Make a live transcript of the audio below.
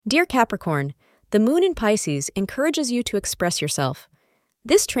Dear Capricorn, the moon in Pisces encourages you to express yourself.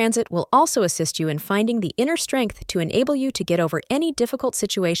 This transit will also assist you in finding the inner strength to enable you to get over any difficult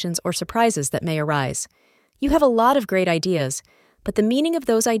situations or surprises that may arise. You have a lot of great ideas, but the meaning of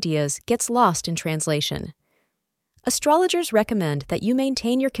those ideas gets lost in translation. Astrologers recommend that you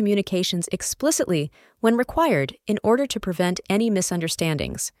maintain your communications explicitly when required in order to prevent any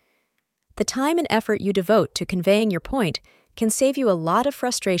misunderstandings. The time and effort you devote to conveying your point can save you a lot of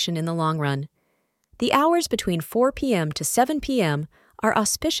frustration in the long run. The hours between 4 p.m. to 7 p.m. are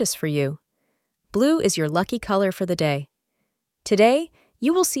auspicious for you. Blue is your lucky color for the day. Today,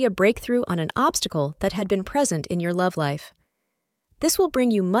 you will see a breakthrough on an obstacle that had been present in your love life. This will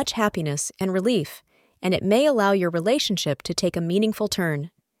bring you much happiness and relief, and it may allow your relationship to take a meaningful turn.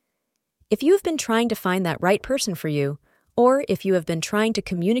 If you've been trying to find that right person for you, or if you have been trying to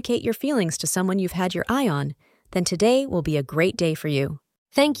communicate your feelings to someone you've had your eye on, then today will be a great day for you.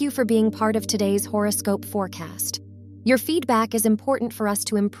 Thank you for being part of today's horoscope forecast. Your feedback is important for us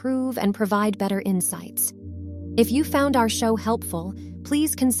to improve and provide better insights. If you found our show helpful,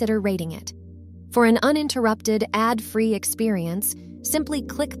 please consider rating it. For an uninterrupted, ad-free experience, simply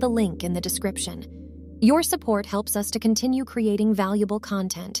click the link in the description. Your support helps us to continue creating valuable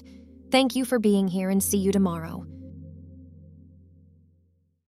content. Thank you for being here and see you tomorrow.